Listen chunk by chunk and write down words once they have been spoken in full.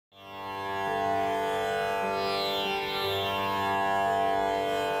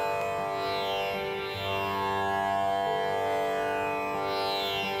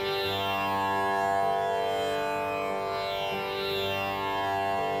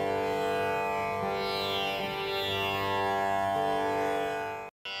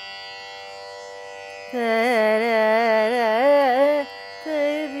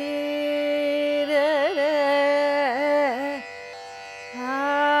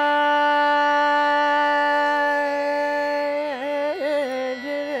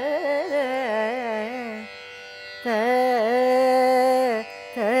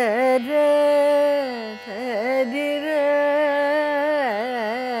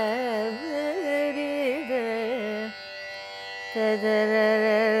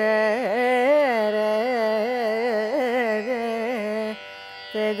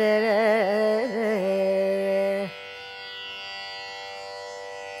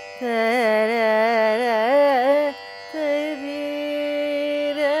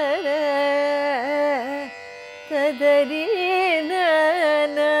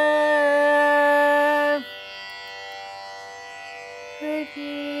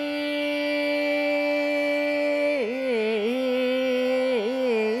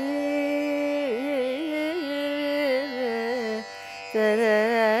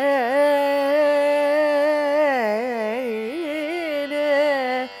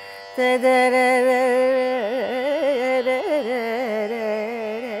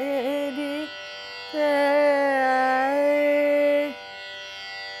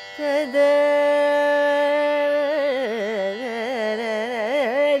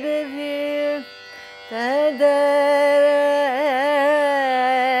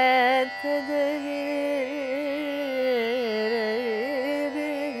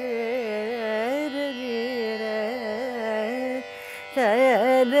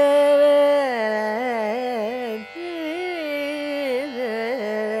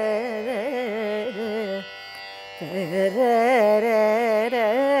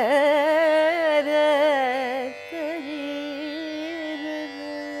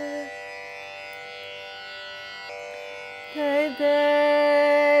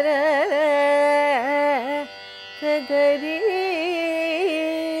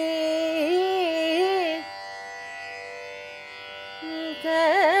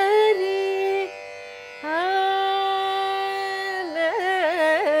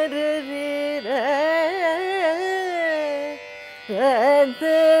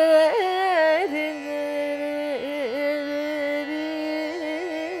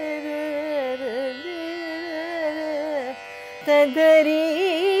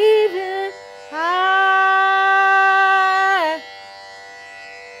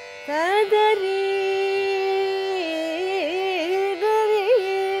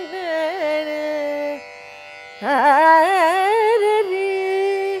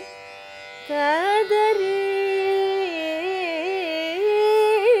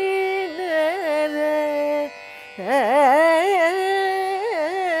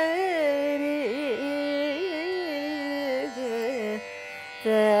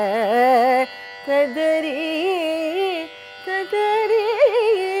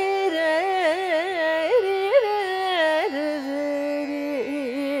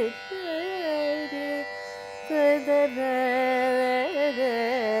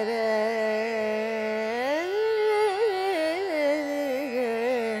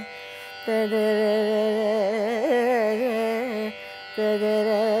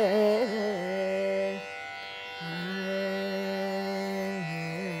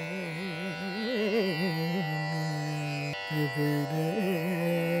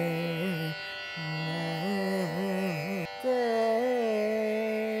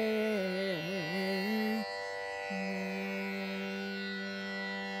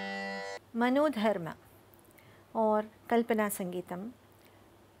Manodharma or Kalpana Sangeetam,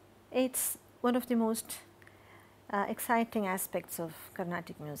 it's one of the most exciting aspects of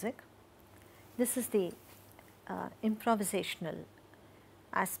Carnatic music. This is the improvisational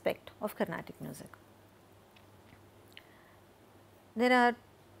aspect of Carnatic music. There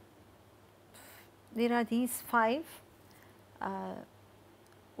are these 5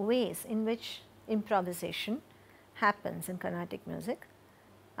 ways in which improvisation happens in Carnatic music: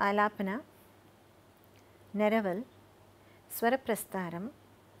 Alapana, Neraval, Swaraprastaram,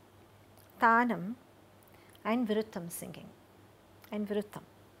 Tanam and Viruttam singing and Viruttam.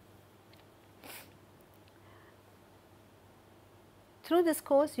 Through this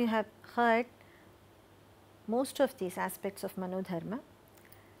course you have heard most of these aspects of Manodharma,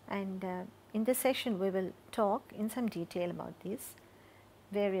 and in this session we will talk in some detail about these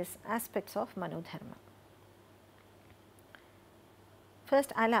various aspects of Manodharma.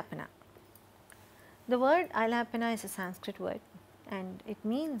 First, Alapana. The word Alapana is a Sanskrit word and it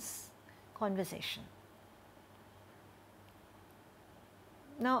means conversation.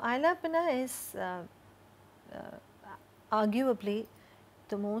 Now, Alapana is arguably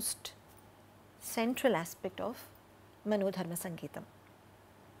the most central aspect of Manodharma Sangeetam.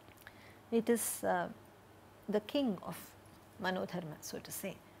 It is the king of Manodharma, so to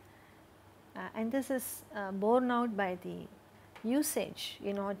say. And this is borne out by the usage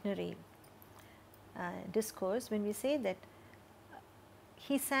in ordinary discourse when we say that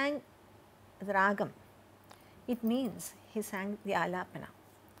he sang the ragam. It means he sang the alapana.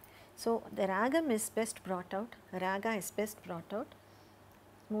 So, the ragam is best brought out, raga is best brought out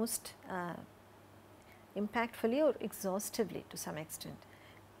most impactfully or exhaustively to some extent.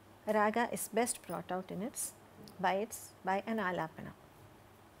 Raga is best brought out in by an alapana.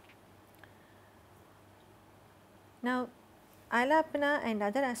 Now, alapana and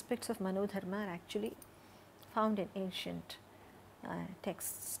other aspects of Manodharma are actually found in ancient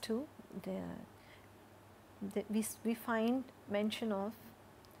texts too. We find mention of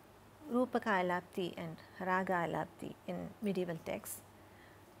Rupaka Alapti and Raga Alapti in medieval texts,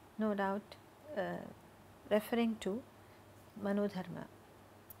 no doubt referring to Manodharma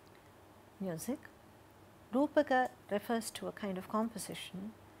music. Rupaka refers to a kind of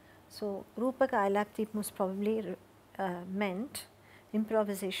composition. So, Rupaka Alapti most probably meant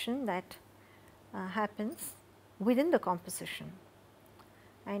improvisation that happens within the composition,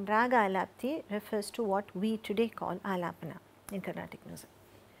 and Raga Alapti refers to what we today call Alapana in Carnatic music.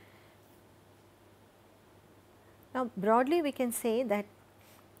 Now, broadly we can say that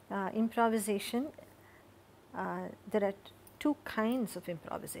improvisation, there are two kinds of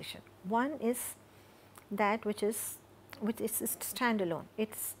improvisation. One is that which is standalone.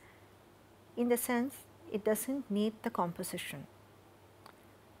 It's in the sense it does not need the composition.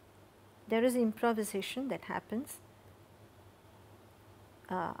 There is improvisation that happens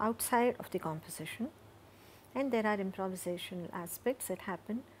outside of the composition, and there are improvisational aspects that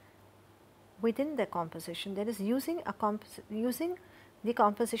happen within the composition. There is using the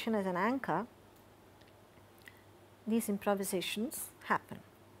composition as an anchor, these improvisations happen.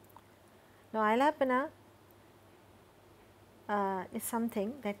 Now, alapana is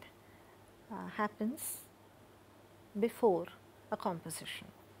something that happens before a composition.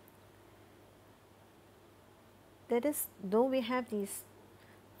 That is, though we have these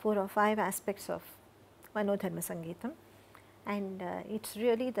 4 or 5 aspects of Manodharma Sangeetam, and it's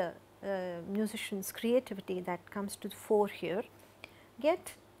really the musician's creativity that comes to the fore here,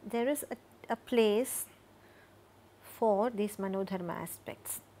 yet there is a place for these Manodharma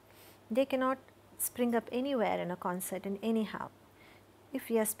aspects. They cannot spring up anywhere in a concert and anyhow. If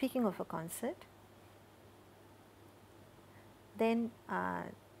we are speaking of a concert, then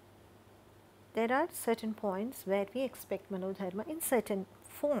there are certain points where we expect Manodharma in certain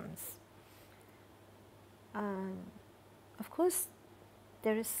forms. Of course,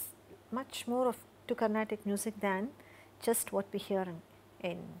 there is much more to Carnatic music than just what we hear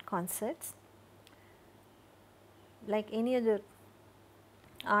in concerts. Like any other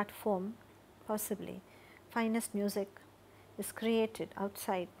art form, possibly, finest music is created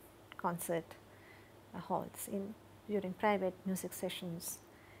outside concert halls, during private music sessions,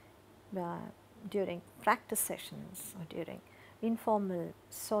 during practice sessions, or during informal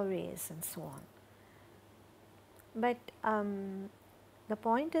soirees and so on. But the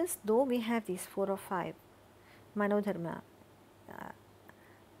point is, though we have these 4 or 5 Manodharma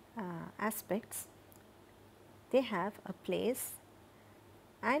aspects, they have a place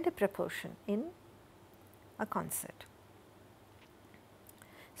and a proportion in a concert.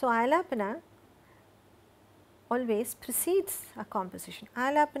 So, alapana always precedes a composition.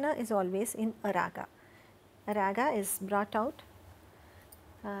 Alapana is always in a raga. A raga is brought out,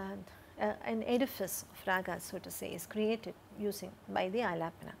 an edifice of raga, so to say, is created by the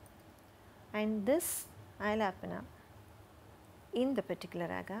alapana, and this alapana in the particular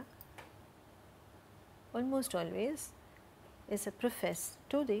raga almost always is a preface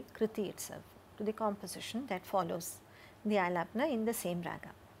to the kriti itself, to the composition that follows the alapana in the same raga.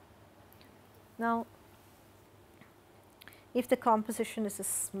 Now, if the composition is a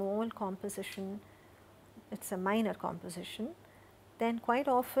small composition, it is a minor composition, then quite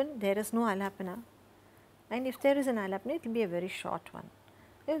often there is no alapana, and if there is an alapana, it will be a very short one.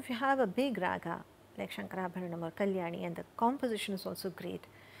 If you have a big raga like Shankarabharanam or Kalyani and the composition is also great,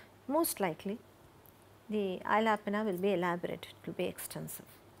 most likely the alapana will be elaborate, it will be extensive.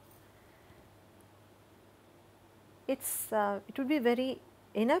 It would be very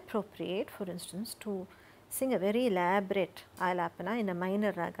inappropriate, for instance, to sing a very elaborate alapana in a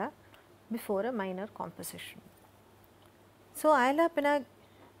minor raga before a minor composition. So, alapana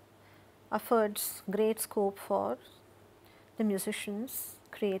affords great scope for the musician's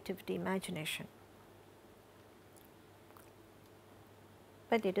creativity, imagination,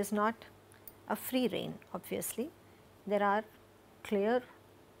 but it is not a free rein. Obviously, there are clear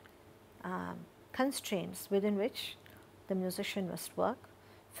constraints within which the musician must work.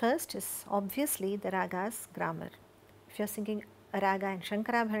 First is obviously the raga's grammar. If you are singing a raga in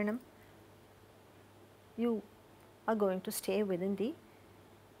Shankarabharanam, you are going to stay within the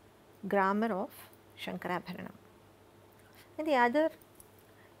grammar of Shankarabharanam. And the other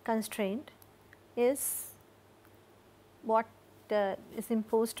constraint is what is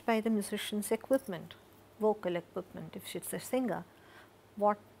imposed by the musician's equipment, vocal equipment. If she is a singer,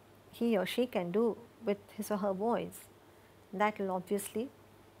 what he or she can do with his or her voice, that will obviously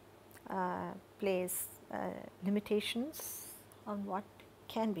place limitations on what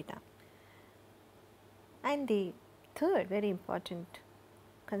can be done. And the third very important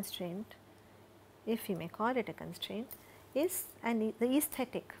constraint, if you may call it a constraint, is the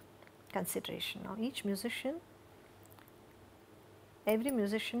aesthetic consideration. Now, every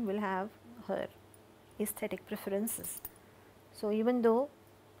musician will have her aesthetic preferences. So, even though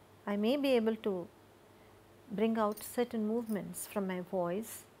I may be able to bring out certain movements from my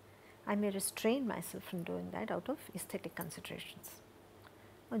voice, I may restrain myself from doing that out of aesthetic considerations.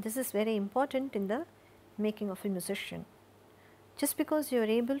 Now, this is very important in the making of a musician. Just because you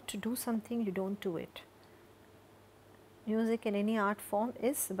are able to do something, you do not do it. Music in any art form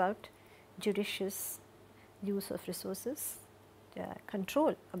is about judicious use of resources,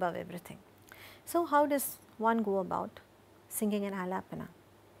 control above everything. So, how does one go about singing an Alapana?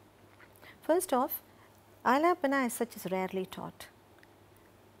 First off, Alapana as such is rarely taught.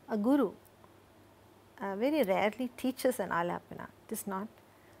 A guru very rarely teaches an Alapana. It is not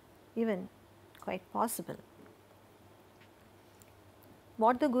even quite possible.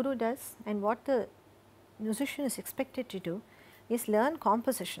 What the guru does and what the musician is expected to do is learn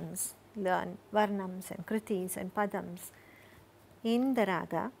compositions, learn varnams and kritis and padams in the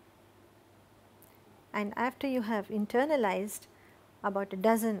raga, and after you have internalized about a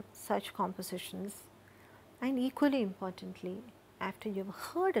dozen such compositions, and equally importantly, after you have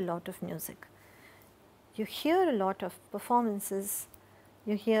heard a lot of music, you hear a lot of performances,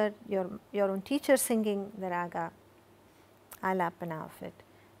 you hear your own teacher singing the raga, Alapana of it,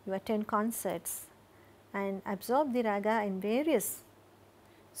 you attend concerts and absorb the raga in various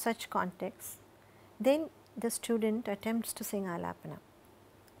such contexts, then the student attempts to sing Alapana.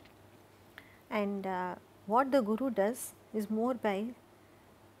 And what the guru does is more by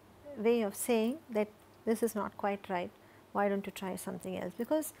way of saying that this is not quite right, why don't you try something else,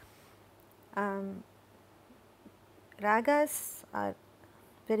 because ragas are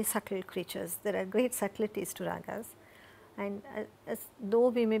very subtle creatures. There are great subtleties to ragas, and though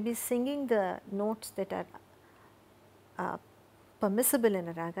we may be singing the notes that are permissible in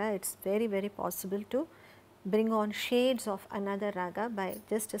a raga, it is very possible to bring on shades of another raga by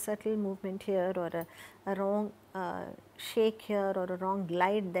just a subtle movement here, or a wrong shake here, or a wrong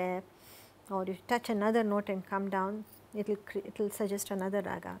glide there, or if you touch another note and come down, it will suggest another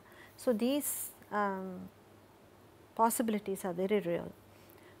raga. So, these possibilities are very real.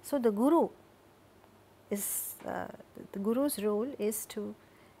 So, the guru is the guru's role is to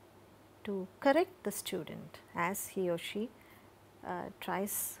correct the student as he or she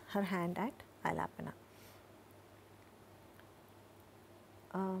tries her hand at Alapana.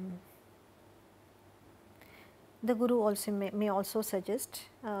 The guru also may also suggest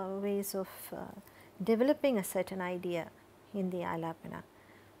ways of developing a certain idea in the Alapana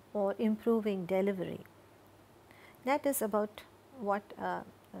or improving delivery. That is about what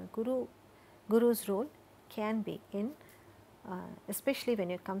guru's role can be in especially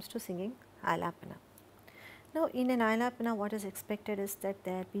when it comes to singing Alapana. Now, in an Alapana, what is expected is that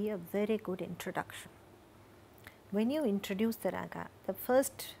there be a very good introduction. When you introduce the raga, the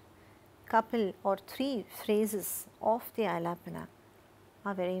first couple or three phrases of the Alapana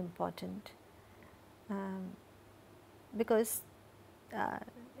are very important, because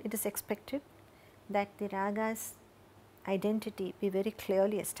it is expected that the raga's identity be very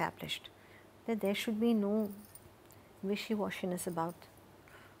clearly established, that there should be no wishy-washiness about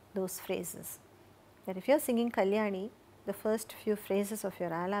those phrases. That if you are singing Kalyani, the first few phrases of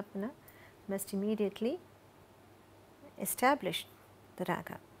your Alapana must immediately establish the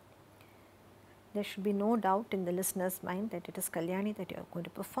raga. There should be no doubt in the listener's mind that it is Kalyani that you are going to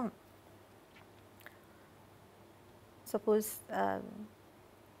perform. Suppose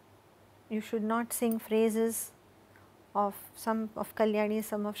you should not sing phrases of some of Kalyani,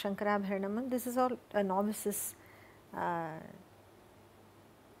 some of Shankarabharanam. This is all a novice's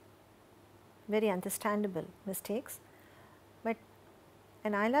very understandable mistakes, but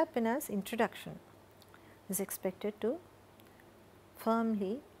an Alapana's introduction is expected to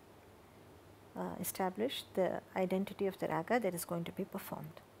firmly establish the identity of the raga that is going to be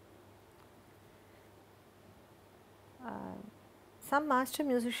performed. Some master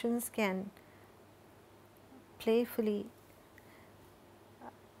musicians can playfully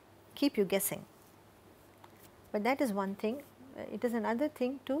keep you guessing, but that is one thing. It is another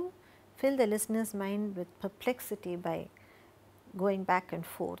thing to fill the listener's mind with perplexity by going back and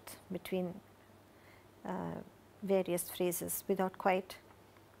forth between various phrases without quite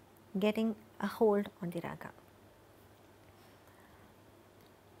getting a hold on the raga.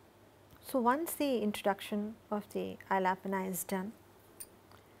 So, once the introduction of the Alapana is done,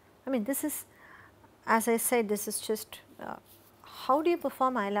 I mean, this is, as I said, this is just how do you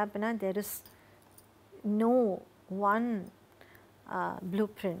perform Alapana? There is no one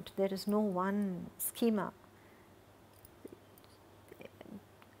blueprint, there is no one schema.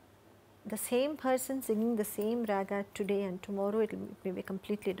 The same person singing the same raga today and tomorrow it may be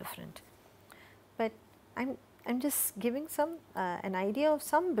completely different. But I'm just giving some an idea of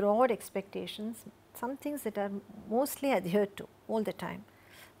some broad expectations, some things that are mostly adhered to all the time.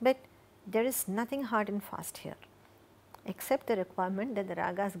 But there is nothing hard and fast here, except the requirement that the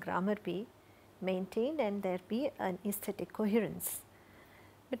raga's grammar be maintained and there be an aesthetic coherence.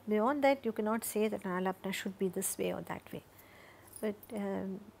 But beyond that, you cannot say that an Alapana should be this way or that way.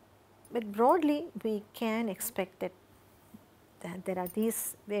 But broadly, we can expect that there are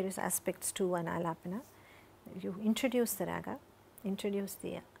these various aspects to an Alapana. You introduce the raga, introduce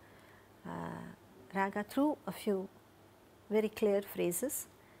the raga through a few very clear phrases,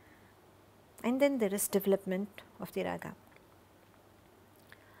 and then there is development of the raga.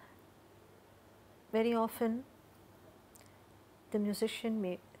 Very often the musician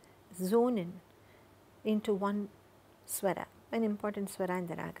may zone in into one swara, an important swara in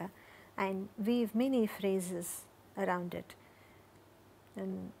the raga, and weave many phrases around it.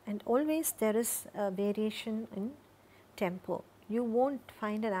 And always there is a variation in tempo. You won't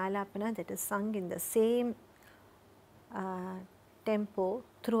find an Alapana that is sung in the same tempo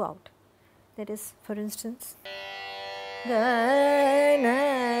throughout. That is, for instance,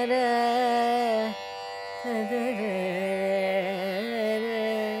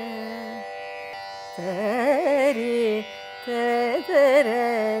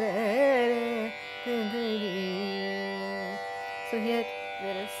 so here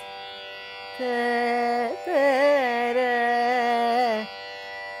there is the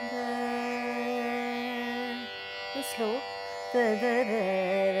slow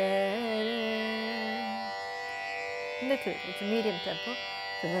little, it's a medium tempo,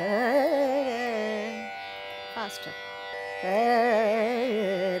 faster.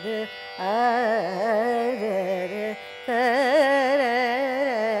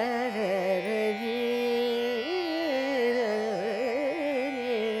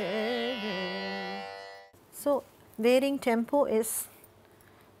 So, varying tempo is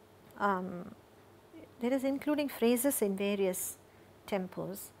there is including phrases in various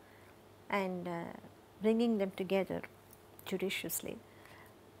tempos and bringing them together judiciously.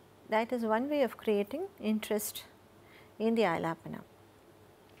 That is one way of creating interest in the Alapana.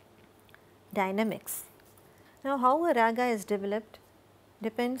 Dynamics. Now, how a raga is developed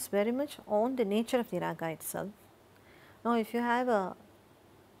depends very much on the nature of the raga itself. Now, if you have a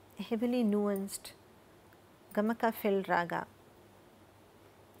heavily nuanced gamaka filled raga,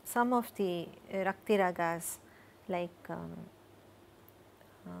 some of the Rakti ragas like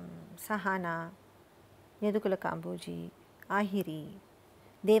Sahana, Yadukula Kamboji, Ahiri,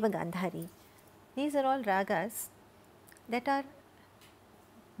 Devagandhari, these are all ragas that are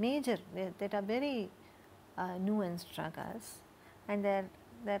major, that are very nuanced ragas, and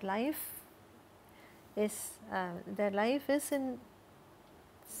their life is in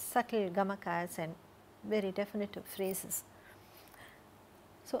subtle gamakas and very definitive phrases.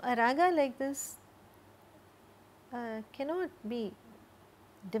 So, a raga like this cannot be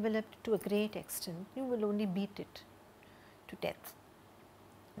developed to a great extent. You will only beat it to death.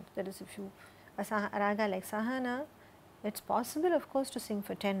 That is, if you a raga like Sahana, it is possible of course to sing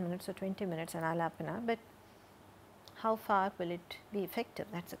for 10 minutes or 20 minutes an Alapana, but how far will it be effective?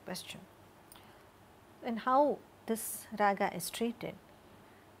 That is a question. And how this raga is treated.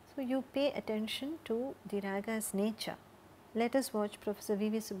 So, you pay attention to the raga's nature. Let us watch Professor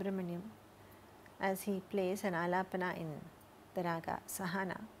V.V. Subramaniam as he plays an Alapana in the raga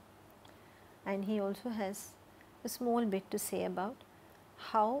Sahana, and he also has a small bit to say about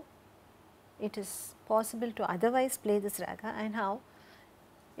how it is possible to otherwise play this raga and how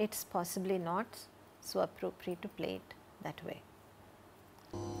it is possibly not so appropriate to play it that way.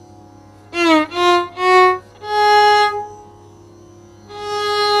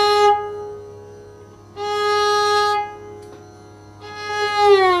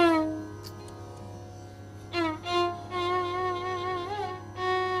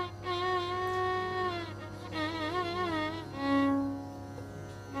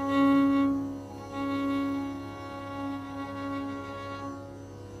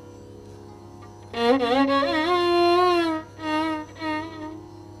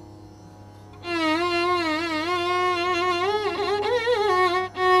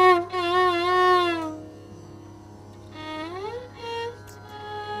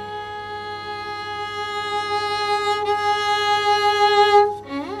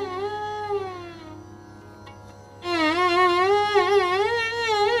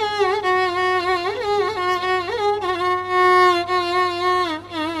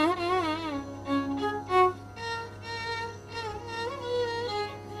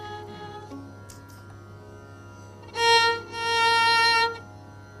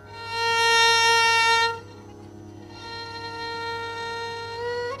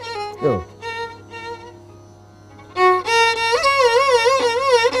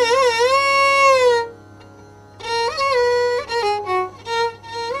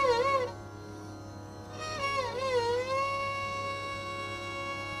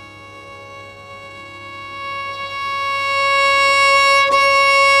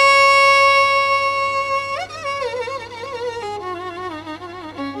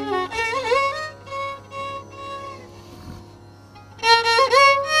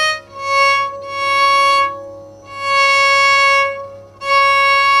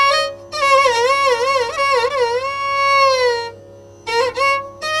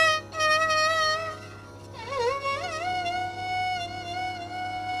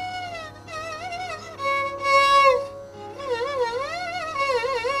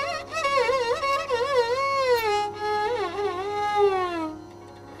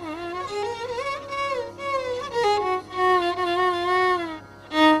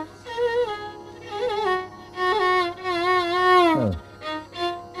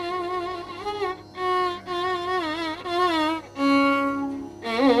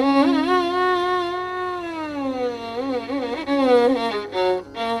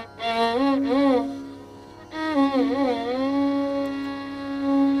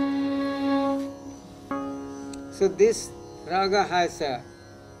 So this raga has a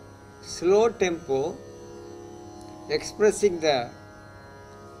slow tempo expressing the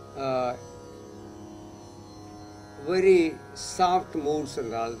very soft moods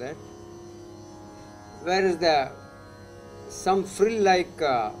and all that, whereas the some frill like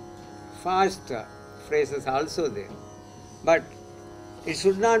fast phrases also there, but it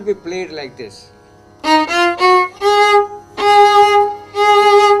should not be played like this.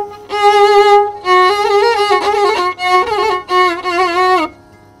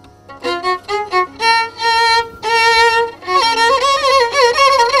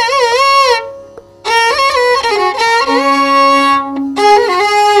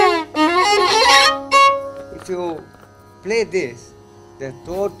 If you play this, the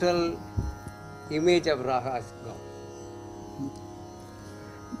total image of raga is gone.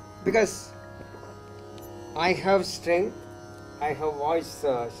 Because I have strength, I have voice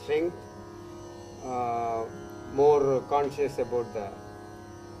strength, more conscious about the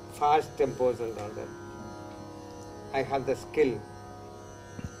fast tempos and all that. I have the skill.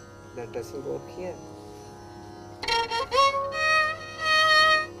 That doesn't work here.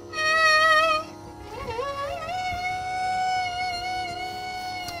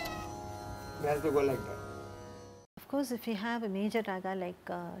 It has to go like that. Of course, if you have a major raga like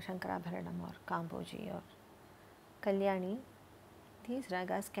Shankarabharanam or Kamboji or Kalyani, these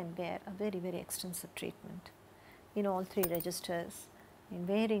ragas can bear a very, very extensive treatment in all three registers, in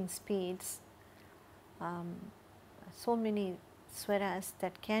varying speeds, so many swaras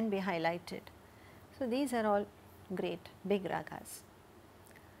that can be highlighted. So these are all great big ragas.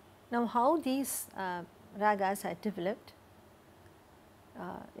 Now how these ragas are developed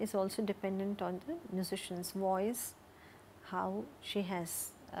is also dependent on the musician's voice, how she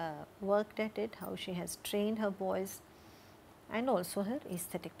has worked at it, how she has trained her voice, and also her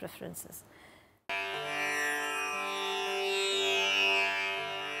aesthetic preferences.